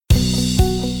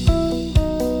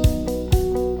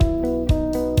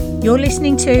You're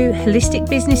listening to Holistic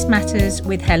Business Matters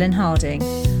with Helen Harding,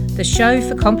 the show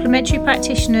for complementary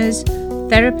practitioners,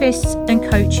 therapists and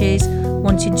coaches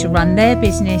wanting to run their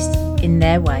business in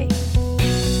their way.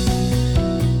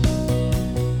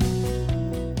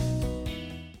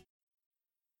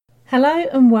 Hello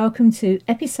and welcome to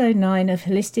episode 9 of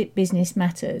Holistic Business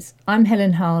Matters. I'm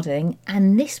Helen Harding,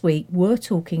 and this week we're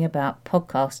talking about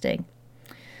podcasting.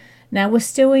 Now, we're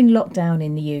still in lockdown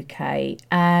in the UK,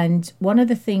 and one of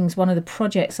the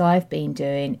projects I've been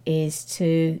doing is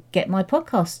to get my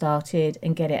podcast started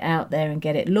and get it out there and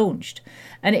get it launched.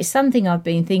 And it's something I've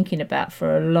been thinking about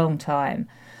for a long time,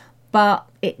 but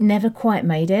it never quite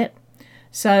made it.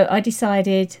 So I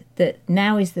decided that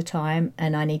now is the time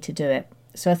and I need to do it.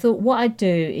 So I thought what I'd do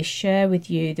is share with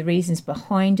you the reasons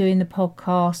behind doing the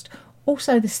podcast,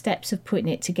 also the steps of putting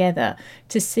it together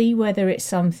to see whether it's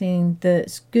something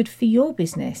that's good for your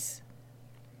business.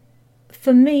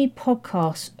 For me,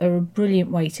 podcasts are a brilliant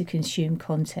way to consume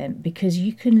content because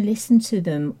you can listen to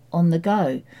them on the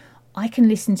go. I can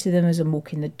listen to them as I'm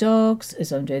walking the dogs,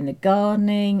 as I'm doing the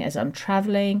gardening, as I'm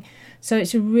travelling. So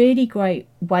it's a really great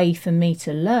way for me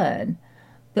to learn,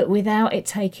 but without it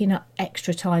taking up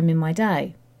extra time in my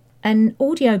day. And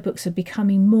audiobooks are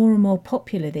becoming more and more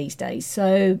popular these days,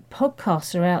 so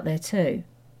podcasts are out there too.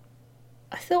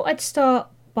 I thought I'd start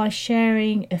by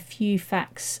sharing a few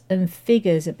facts and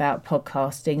figures about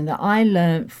podcasting that I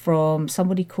learnt from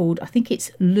somebody called, I think it's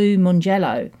Lou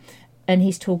Mongello, and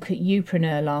his talk at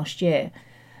Youpreneur last year.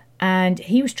 And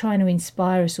he was trying to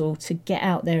inspire us all to get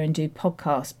out there and do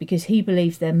podcasts because he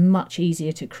believes they're much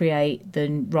easier to create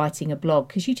than writing a blog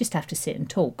because you just have to sit and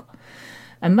talk.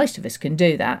 And most of us can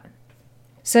do that.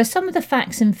 So some of the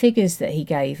facts and figures that he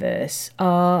gave us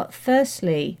are,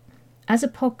 firstly, as a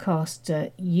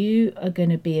podcaster, you are going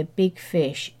to be a big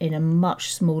fish in a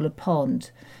much smaller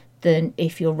pond than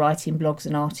if you're writing blogs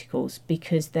and articles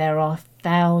because there are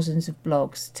thousands of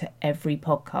blogs to every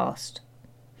podcast.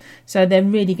 So they're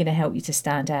really going to help you to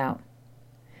stand out.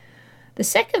 The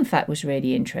second fact was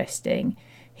really interesting.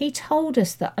 He told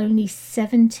us that only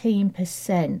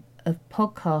 17% of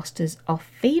podcasters are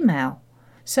female.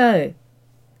 So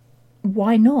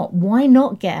why not? Why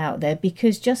not get out there?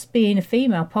 Because just being a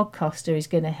female podcaster is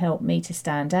going to help me to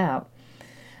stand out.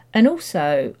 And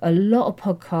also, a lot of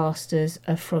podcasters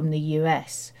are from the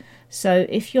US. So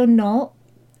if you're not,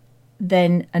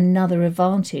 then another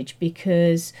advantage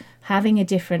because having a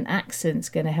different accent's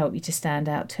going to help you to stand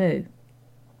out too.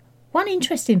 One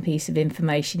interesting piece of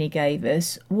information he gave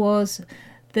us was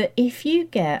that if you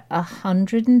get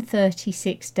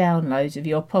 136 downloads of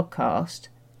your podcast,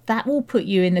 that will put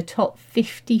you in the top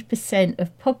 50%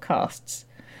 of podcasts,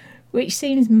 which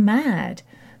seems mad,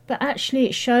 but actually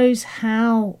it shows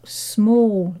how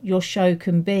small your show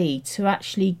can be to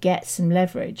actually get some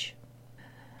leverage.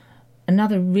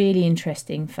 Another really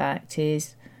interesting fact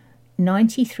is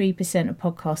 93% of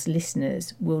podcast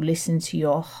listeners will listen to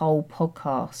your whole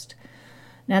podcast.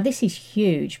 Now, this is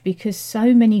huge because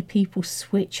so many people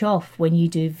switch off when you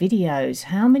do videos.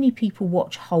 How many people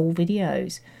watch whole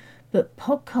videos? But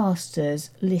podcasters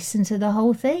listen to the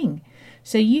whole thing.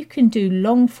 So you can do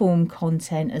long form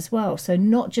content as well. So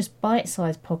not just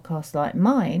bite-sized podcasts like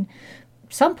mine.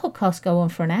 Some podcasts go on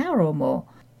for an hour or more.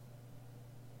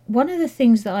 One of the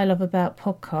things that I love about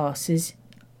podcasts is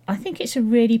I think it's a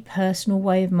really personal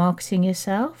way of marketing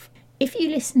yourself. If you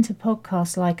listen to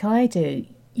podcasts like I do,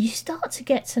 you start to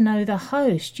get to know the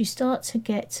host. You start to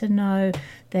get to know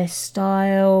their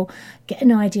style, get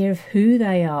an idea of who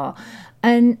they are.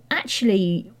 And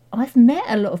actually, I've met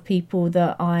a lot of people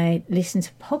that I listen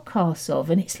to podcasts of,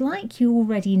 and it's like you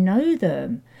already know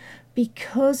them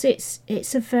because it's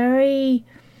a very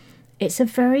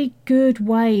good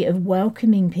way of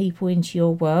welcoming people into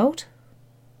your world.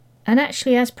 And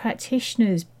actually, as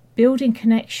practitioners, building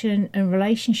connection and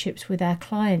relationships with our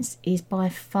clients is by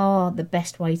far the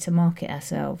best way to market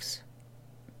ourselves.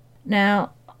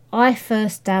 Now, I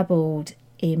first dabbled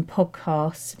in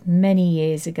podcasts many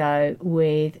years ago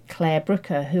with Claire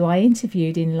Brooker, who I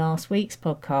interviewed in last week's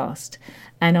podcast,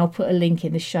 and I'll put a link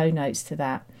in the show notes to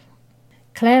that.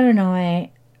 Claire and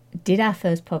I did our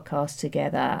first podcast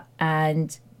together,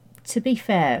 and to be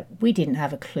fair, we didn't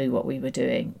have a clue what we were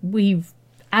doing. We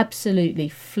absolutely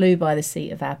flew by the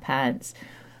seat of our pants.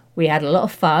 We had a lot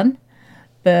of fun,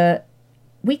 but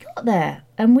we got there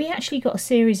and we actually got a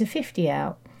series of 50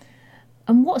 out.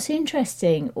 And what's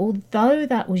interesting, although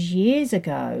that was years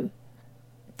ago,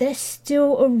 they're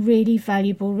still a really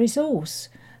valuable resource.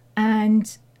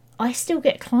 And I still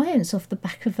get clients off the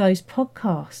back of those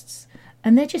podcasts.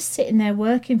 And they're just sitting there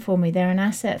working for me. They're an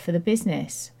asset for the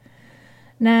business.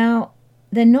 Now,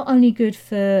 they're not only good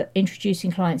for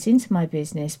introducing clients into my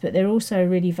business, but they're also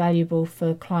really valuable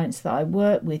for clients that I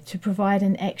work with to provide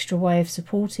an extra way of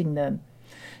supporting them.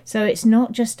 So it's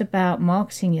not just about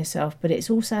marketing yourself, but it's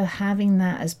also having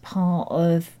that as part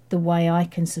of the way I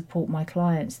can support my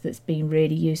clients that's been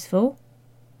really useful.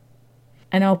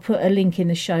 And I'll put a link in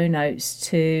the show notes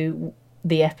to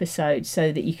the episode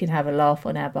so that you can have a laugh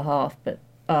on our behalf. But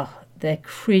they're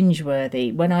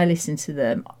cringeworthy. When I listen to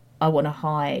them, I want to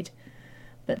hide.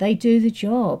 But they do the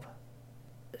job.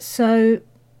 So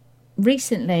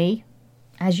recently,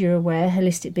 as you're aware,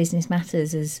 Holistic Business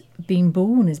Matters has been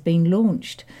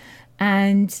launched.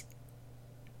 And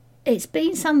it's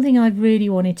been something I've really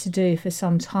wanted to do for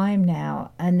some time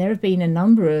now. And there have been a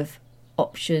number of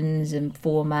options and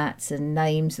formats and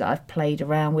names that I've played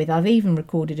around with. I've even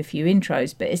recorded a few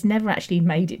intros, but it's never actually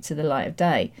made it to the light of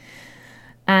day.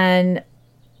 And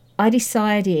I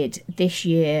decided this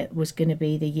year was going to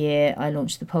be the year I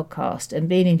launched the podcast, and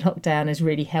being in lockdown has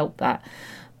really helped that.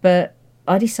 But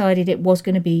I decided it was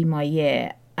going to be my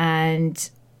year, and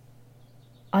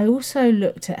I also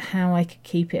looked at how I could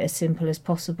keep it as simple as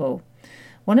possible.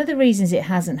 One of the reasons it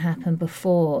hasn't happened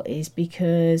before is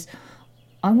because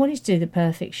I wanted to do the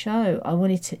perfect show. I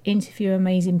wanted to interview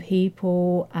amazing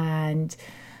people and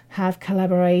have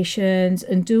collaborations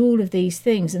and do all of these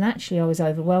things. And actually, I was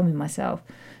overwhelming myself.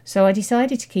 So I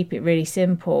decided to keep it really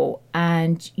simple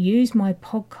and use my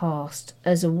podcast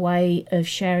as a way of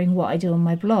sharing what I do on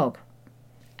my blog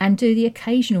and do the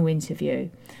occasional interview,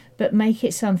 but make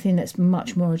it something that's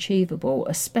much more achievable,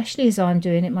 especially as I'm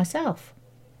doing it myself.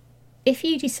 If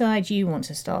you decide you want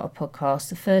to start a podcast,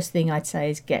 the first thing I'd say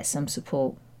is get some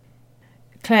support.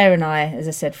 Claire and I, as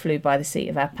I said, flew by the seat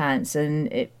of our pants,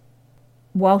 and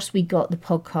whilst we got the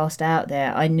podcast out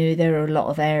there, I knew there were a lot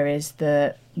of areas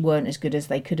that weren't as good as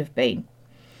they could have been.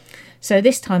 So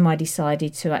this time I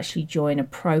decided to actually join a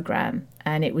program,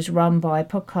 and it was run by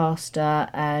podcaster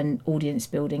and audience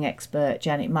building expert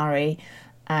Janet Murray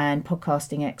and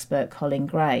podcasting expert Colin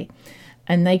Gray.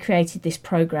 And they created this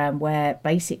program where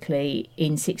basically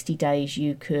in 60 days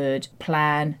you could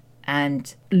plan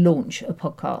and launch a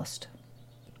podcast.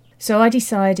 So I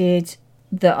decided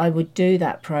that I would do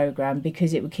that program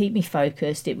because it would keep me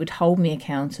focused, it would hold me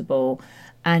accountable,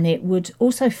 and it would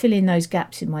also fill in those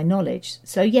gaps in my knowledge.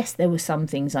 So yes, there were some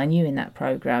things I knew in that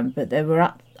program, but there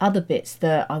were other bits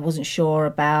that I wasn't sure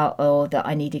about or that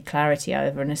I needed clarity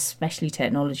over, and especially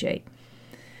technology.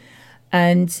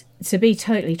 And to be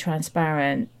totally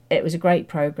transparent, it was a great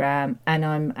program, and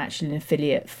I'm actually an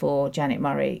affiliate for Janet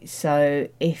Murray. So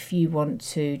if you want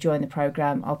to join the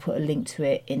program, I'll put a link to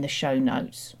it in the show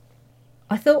notes.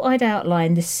 I thought I'd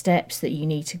outline the steps that you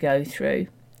need to go through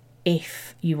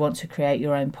if you want to create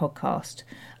your own podcast.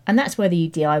 And that's whether you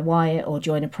DIY it or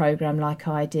join a program like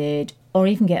I did, or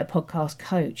even get a podcast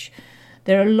coach.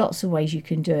 There are lots of ways you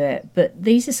can do it, but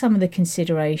these are some of the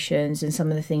considerations and some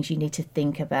of the things you need to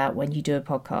think about when you do a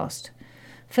podcast.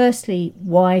 Firstly,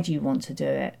 why do you want to do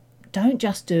it? Don't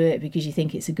just do it because you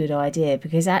think it's a good idea,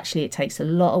 because actually it takes a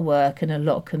lot of work and a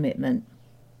lot of commitment.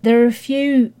 There are a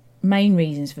few main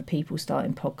reasons for people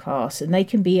starting podcasts, and they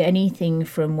can be anything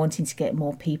from wanting to get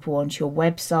more people onto your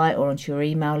website or onto your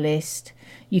email list.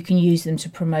 You can use them to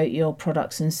promote your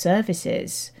products and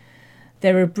services.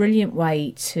 They're a brilliant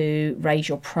way to raise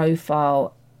your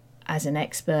profile as an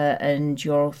expert and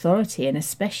your authority, and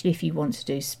especially if you want to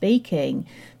do speaking,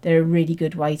 they're a really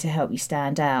good way to help you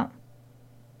stand out.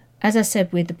 As I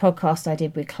said with the podcast I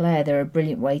did with Claire, they're a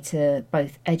brilliant way to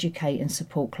both educate and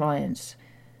support clients.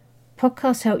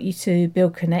 Podcasts help you to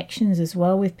build connections as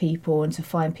well with people and to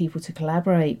find people to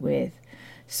collaborate with.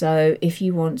 So if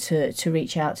you want to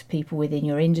reach out to people within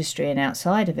your industry and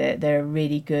outside of it, they're a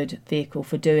really good vehicle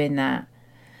for doing that.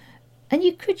 And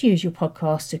you could use your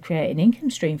podcast to create an income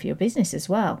stream for your business as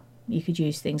well. You could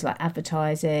use things like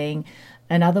advertising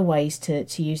and other ways to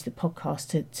use the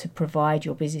podcast to provide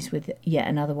your business with yet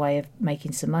another way of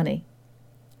making some money.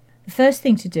 The first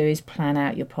thing to do is plan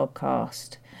out your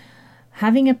podcast.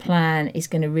 Having a plan is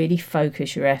going to really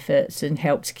focus your efforts and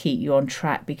help to keep you on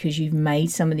track because you've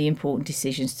made some of the important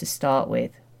decisions to start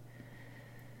with.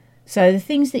 So the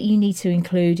things that you need to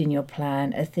include in your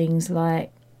plan are things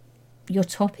like your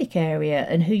topic area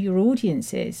and who your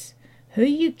audience is. Who are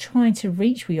you trying to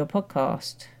reach with your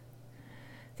podcast?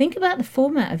 Think about the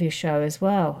format of your show as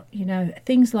well. You know,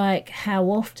 things like how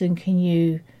often can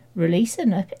you release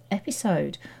an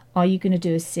episode? Are you going to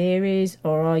do a series,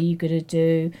 or are you going to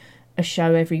do a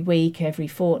show every week, every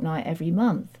fortnight, every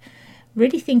month?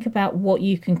 Really think about what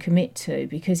you can commit to,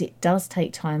 because it does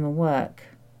take time and work.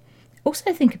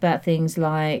 Also think about things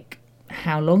like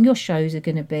how long your shows are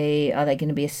going to be. Are they going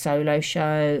to be a solo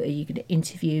show? Are you going to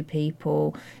interview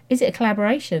people? Is it a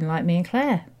collaboration like me and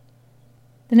Claire?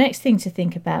 The next thing to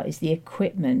think about is the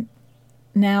equipment.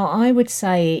 Now, I would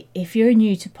say if you're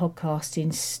new to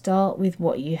podcasting, start with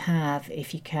what you have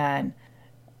if you can.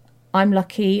 I'm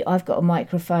lucky I've got a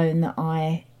microphone that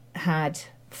I had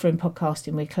from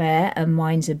podcasting with Claire, and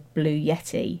mine's a Blue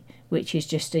Yeti, which is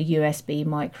just a USB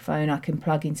microphone I can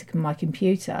plug into my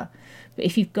computer. But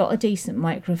if you've got a decent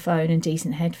microphone and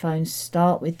decent headphones,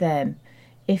 start with them.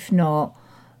 If not,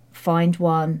 find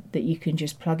one that you can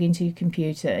just plug into your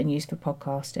computer and use for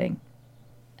podcasting.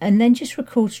 And then just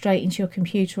record straight into your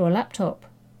computer or laptop.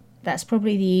 That's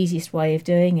probably the easiest way of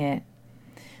doing it.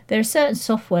 There are certain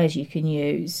softwares you can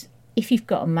use. If you've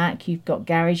got a Mac, you've got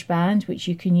GarageBand, which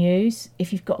you can use.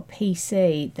 If you've got a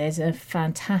PC, there's a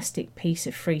fantastic piece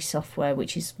of free software,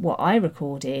 which is what I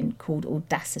record in, called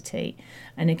Audacity.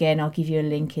 And again, I'll give you a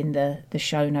link in the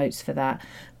show notes for that.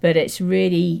 But it's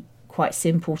really quite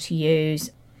simple to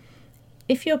use.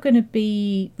 If you're going to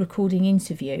be recording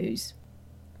interviews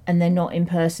and they're not in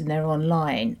person, they're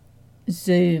online,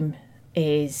 Zoom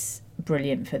is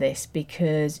brilliant for this,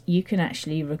 because you can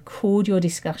actually record your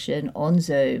discussion on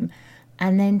Zoom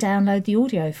and then download the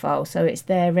audio file so it's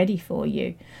there ready for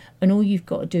you, and all you've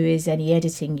got to do is any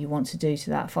editing you want to do to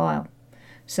that file.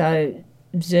 So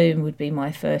Zoom would be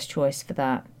my first choice for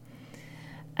that.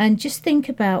 And just think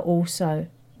about also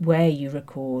where you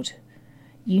record.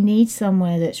 You need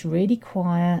somewhere that's really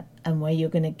quiet and where you're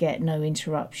going to get no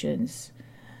interruptions.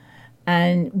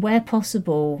 And where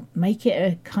possible, make it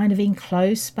a kind of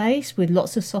enclosed space with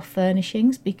lots of soft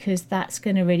furnishings, because that's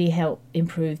going to really help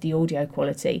improve the audio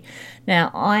quality. Now,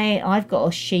 I've got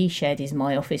a she shed is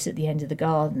my office at the end of the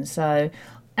garden,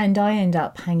 and I end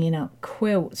up hanging up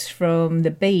quilts from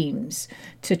the beams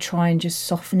to try and just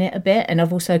soften it a bit. And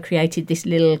I've also created this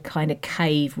little kind of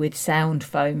cave with sound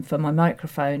foam for my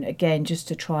microphone, again, just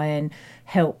to try and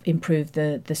help improve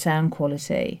the sound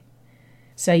quality.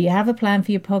 So you have a plan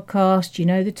for your podcast, you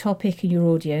know the topic and your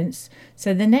audience.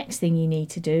 So the next thing you need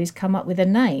to do is come up with a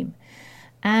name.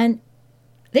 And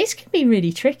this can be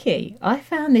really tricky. I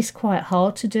found this quite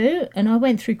hard to do, and I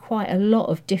went through quite a lot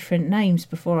of different names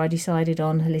before I decided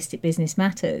on Holistic Business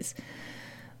Matters.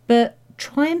 But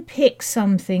try and pick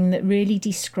something that really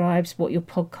describes what your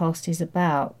podcast is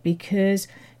about, because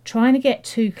trying to get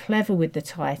too clever with the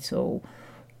title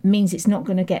means it's not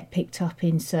going to get picked up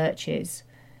in searches.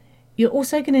 You're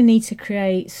also going to need to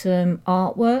create some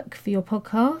artwork for your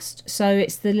podcast. So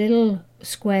it's the little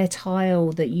square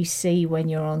tile that you see when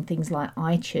you're on things like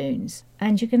iTunes.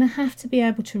 And you're going to have to be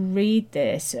able to read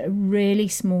this at a really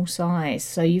small size.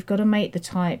 So you've got to make the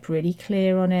type really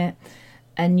clear on it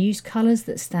and use colours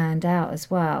that stand out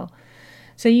as well.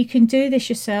 So you can do this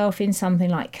yourself in something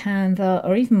like Canva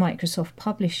or even Microsoft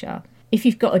Publisher. If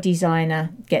you've got a designer,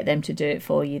 get them to do it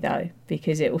for you though,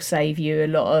 because it will save you a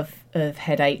lot of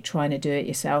headache trying to do it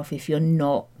yourself if you're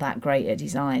not that great at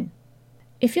design.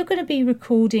 If you're going to be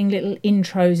recording little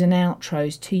intros and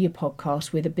outros to your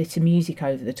podcast with a bit of music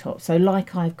over the top, so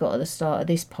like I've got at the start of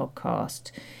this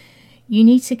podcast, you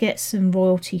need to get some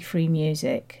royalty-free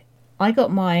music. I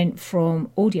got mine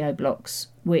from Audioblocks,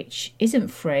 which isn't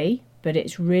free, but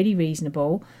it's really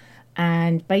reasonable.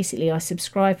 And basically I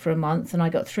subscribed for a month and I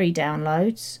got 3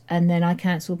 downloads, and then I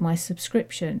cancelled my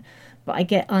subscription. But I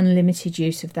get unlimited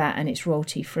use of that and it's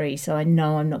royalty free, so I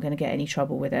know I'm not going to get any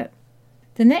trouble with it.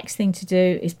 The next thing to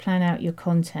do is plan out your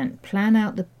content. Plan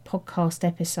out the podcast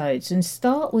episodes and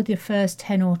start with your first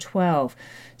 10 or 12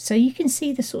 so you can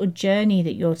see the sort of journey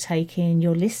that you're taking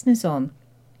your listeners on.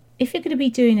 If you're going to be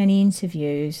doing any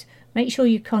interviews, make sure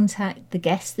you contact the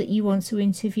guests that you want to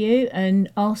interview and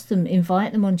ask them,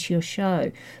 invite them onto your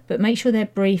show. But make sure they're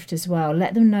briefed as well.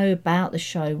 Let them know about the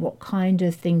show, what kind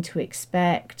of thing to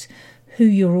expect, who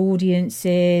your audience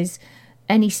is,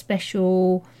 any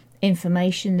special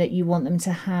information that you want them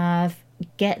to have.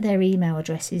 Get their email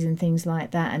addresses and things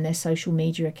like that and their social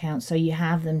media accounts so you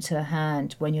have them to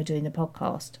hand when you're doing the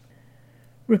podcast.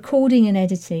 Recording and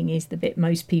editing is the bit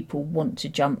most people want to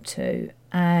jump to,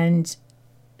 and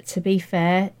to be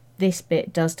fair, this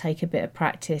bit does take a bit of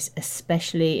practice,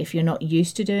 especially if you're not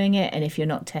used to doing it and if you're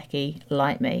not techie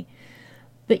like me.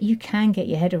 But you can get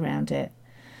your head around it.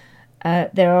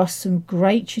 There are some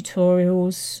great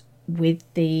tutorials with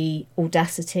the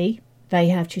Audacity. They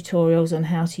have tutorials on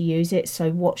how to use it, so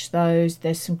watch those.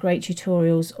 There's some great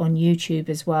tutorials on YouTube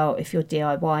as well if you're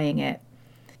DIYing it.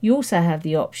 You also have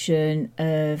the option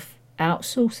of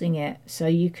outsourcing it. So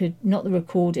you could, not the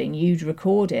recording, you'd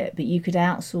record it, but you could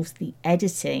outsource the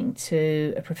editing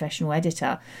to a professional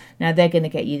editor. Now they're going to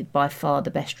get you by far the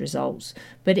best results,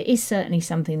 but it is certainly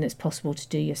something that's possible to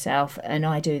do yourself, and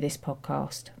I do this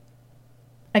podcast.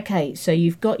 Okay, so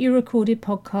you've got your recorded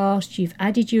podcast, you've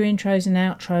added your intros and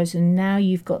outros, and now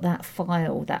you've got that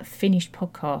file, that finished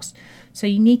podcast. So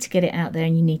you need to get it out there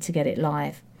and you need to get it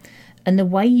live. And the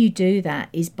way you do that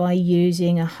is by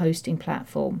using a hosting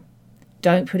platform.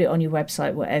 Don't put it on your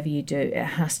website, whatever you do. It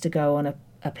has to go on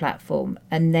a platform,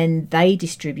 and then they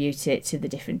distribute it to the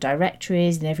different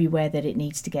directories and everywhere that it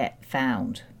needs to get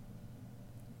found.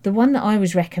 The one that I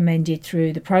was recommended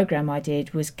through the program I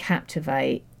did was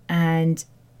Captivate, and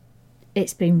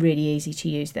it's been really easy to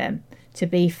use them. To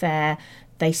be fair,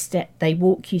 they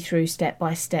walk you through step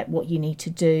by step what you need to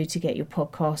do to get your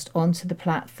podcast onto the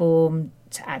platform,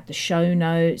 to add the show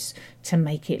notes, to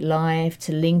make it live,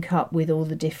 to link up with all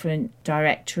the different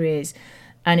directories.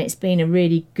 And it's been a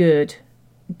really good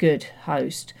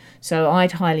host. So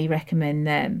I'd highly recommend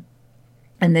them.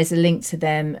 And there's a link to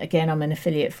them. Again, I'm an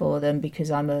affiliate for them because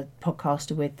I'm a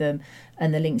podcaster with them,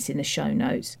 and the link's in the show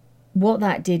notes. What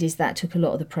that did is that took a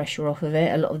lot of the pressure off of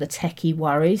it, a lot of the techie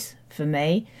worries for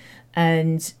me.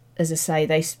 And as I say,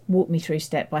 they walked me through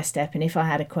step by step. And if I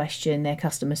had a question, their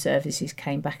customer services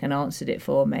came back and answered it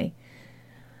for me.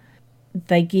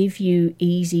 They give you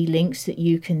easy links that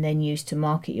you can then use to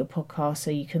market your podcast. So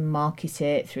you can market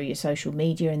it through your social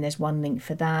media, and there's one link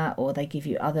for that. Or they give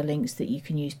you other links that you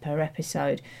can use per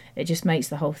episode. It just makes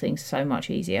the whole thing so much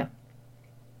easier.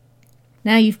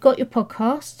 Now you've got your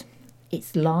podcast.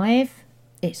 It's live,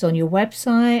 it's on your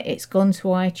website, it's gone to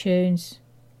iTunes.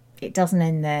 It doesn't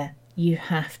end there. You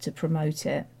have to promote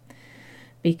it,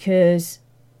 because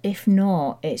if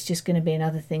not, it's just going to be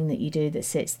another thing that you do that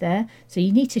sits there. So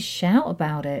you need to shout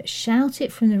about it. Shout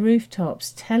it from the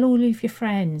rooftops. Tell all of your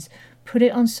friends. Put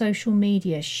it on social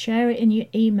media. Share it in your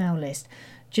email list.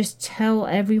 Just tell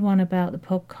everyone about the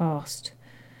podcast.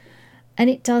 And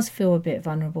it does feel a bit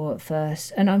vulnerable at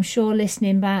first. And I'm sure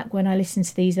listening back, when I listen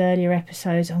to these earlier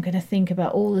episodes, I'm going to think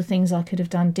about all the things I could have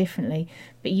done differently.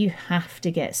 But you have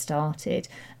to get started,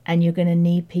 and you're going to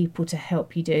need people to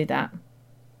help you do that.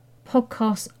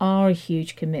 Podcasts are a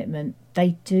huge commitment.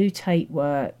 They do take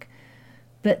work,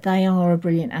 but they are a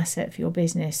brilliant asset for your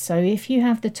business. So if you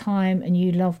have the time and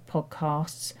you love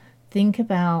podcasts, think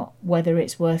about whether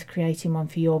it's worth creating one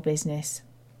for your business.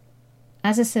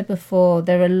 As I said before,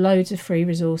 there are loads of free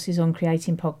resources on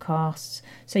creating podcasts,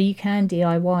 so you can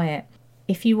DIY it.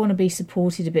 If you want to be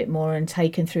supported a bit more and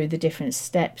taken through the different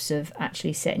steps of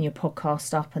actually setting your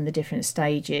podcast up and the different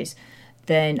stages,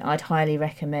 then I'd highly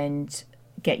recommend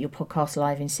Get Your Podcast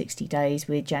Live in 60 Days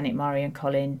with Janet Murray and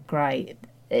Colin Gray.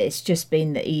 It's just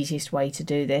been the easiest way to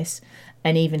do this,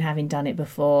 and even having done it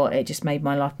before, it just made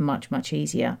my life much, much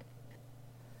easier.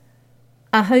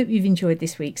 I hope you've enjoyed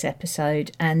this week's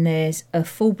episode, and there's a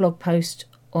full blog post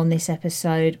on this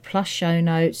episode, plus show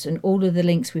notes and all of the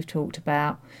links we've talked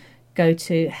about. Go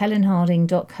to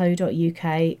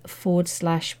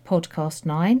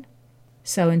helenharding.co.uk/podcast9.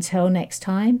 So until next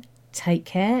time, take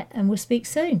care, and we'll speak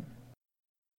soon.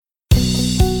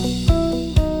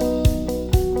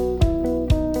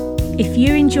 If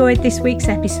you enjoyed this week's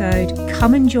episode,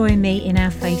 come and join me in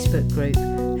our Facebook group,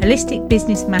 Holistic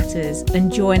Business Matters,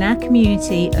 and join our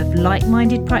community of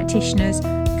like-minded practitioners,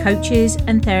 coaches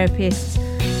and therapists,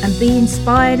 and be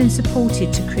inspired and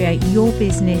supported to create your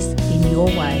business in your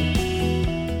way.